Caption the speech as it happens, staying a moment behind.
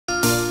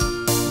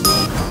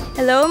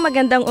Hello,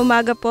 magandang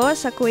umaga po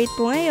sa Kuwait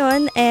po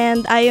ngayon,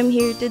 and I am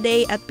here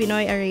today at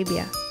Pinoy,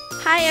 Arabia.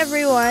 Hi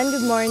everyone,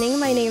 good morning.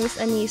 My name is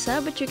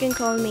Anissa, but you can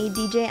call me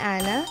DJ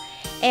Anna.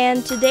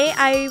 And today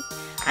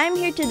I'm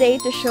here today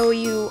to show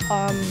you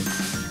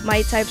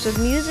my types of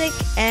music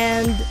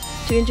and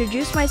to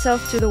introduce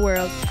myself to the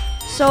world.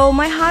 So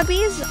my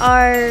hobbies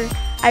are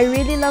I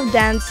really love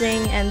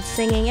dancing and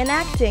singing and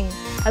acting,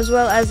 as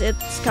well as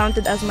it's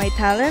counted as my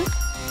talent.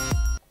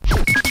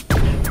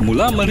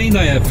 Mula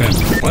Marina FM,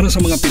 para sa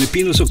mga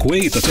Pilipino sa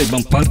Kuwait at sa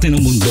ibang parte ng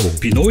mundo,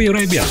 Pinoy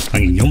Arabia,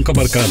 ang inyong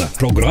kabarkada.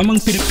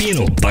 Programang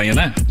Pilipino, tayo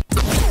na!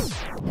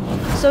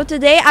 So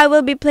today I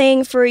will be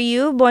playing for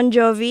you Bon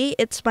Jovi,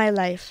 It's My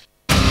Life.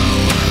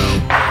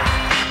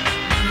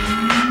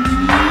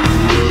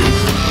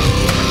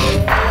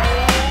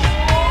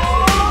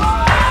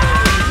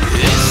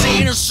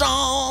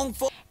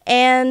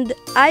 And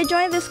I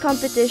joined this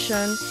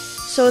competition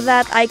so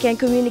that I can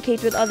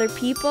communicate with other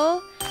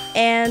people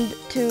and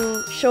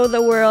to show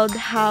the world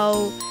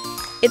how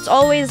it's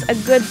always a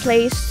good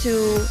place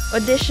to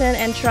audition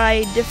and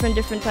try different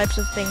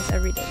types of things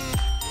every day.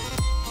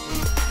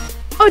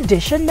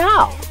 Audition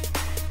now!